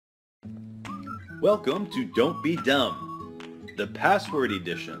Welcome to Don't Be Dumb, the Password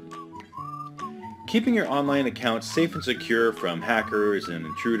Edition. Keeping your online account safe and secure from hackers and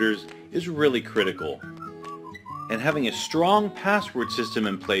intruders is really critical. And having a strong password system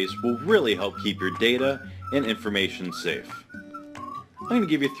in place will really help keep your data and information safe. I'm going to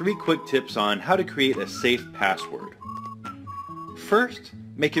give you 3 quick tips on how to create a safe password. First,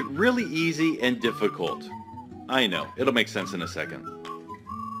 make it really easy and difficult. I know, it'll make sense in a second.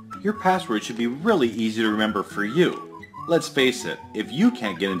 Your password should be really easy to remember for you. Let's face it, if you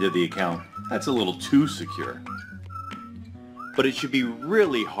can't get into the account, that's a little too secure. But it should be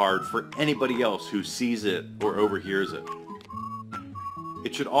really hard for anybody else who sees it or overhears it.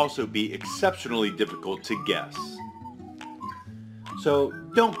 It should also be exceptionally difficult to guess. So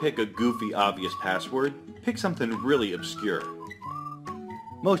don't pick a goofy, obvious password. Pick something really obscure.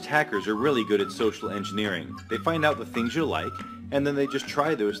 Most hackers are really good at social engineering. They find out the things you like, and then they just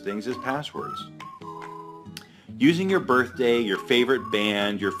try those things as passwords. Using your birthday, your favorite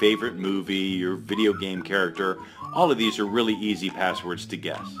band, your favorite movie, your video game character, all of these are really easy passwords to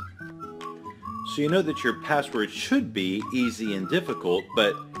guess. So you know that your password should be easy and difficult,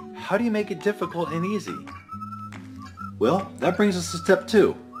 but how do you make it difficult and easy? Well, that brings us to step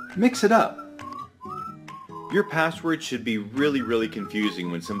 2. Mix it up. Your password should be really confusing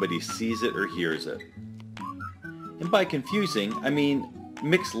when somebody sees it or hears it. And by confusing, I mean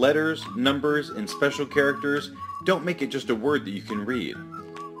mix letters, numbers, and special characters. Don't make it just a word that you can read.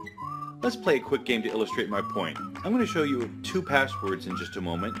 Let's play a quick game to illustrate my point. I'm going to show you 2 passwords in just a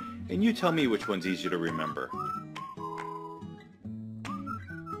moment, and you tell me which one's easier to remember.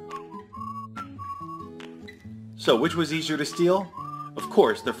 So, which was easier to steal? Of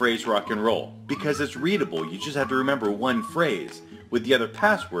course, the phrase rock and roll, because it's readable. You just have to remember one phrase. With the other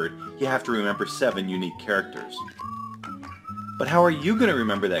password, you have to remember 7 unique characters. But how are you going to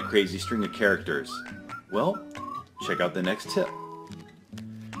remember that crazy string of characters? Well, check out the next tip.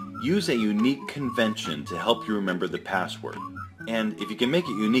 Use a unique convention to help you remember the password. And if you can make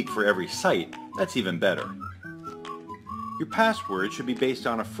it unique for every site, that's even better. Your password should be based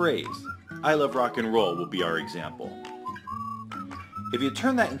on a phrase. I love rock and roll will be our example. If you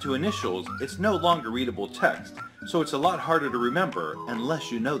turn that into initials, it's no longer readable text, so it's a lot harder to remember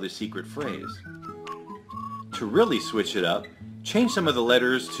unless you know the secret phrase. To really switch it up, change some of the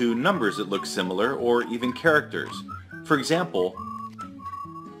letters to numbers that look similar or even characters. For example,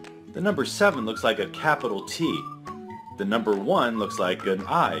 the number 7 looks like a capital T. The number 1 looks like an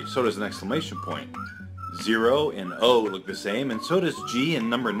I, so does an exclamation point. 0 and O look the same, and so does G and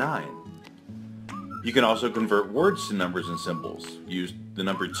number 9. You can also convert words to numbers and symbols. Use the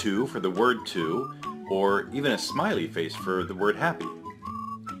number 2 for the word to, or even a smiley face for the word happy.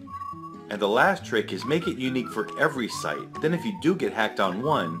 And the last trick is make it unique for every site. Then if you do get hacked on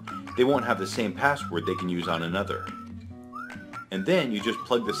one, they won't have the same password they can use on another. And then you just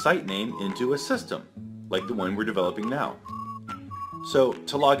plug the site name into a system, like the one we're developing now. So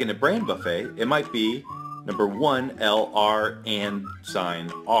to log into Brain Buffet, it might be number 1 LR and sign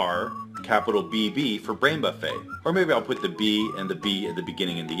R, capital BB for Brain Buffet. Or maybe I'll put the B and the B at the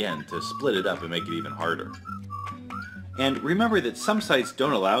beginning and the end to split it up and make it even harder. And remember that some sites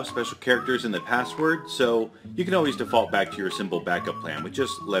don't allow special characters in the password, so you can always default back to your simple backup plan with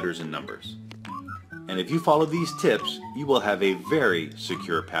just letters and numbers. And if you follow these tips, you will have a very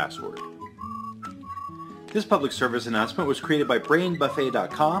secure password. This public service announcement was created by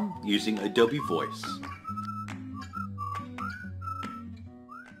BrainBuffet.com using Adobe Voice.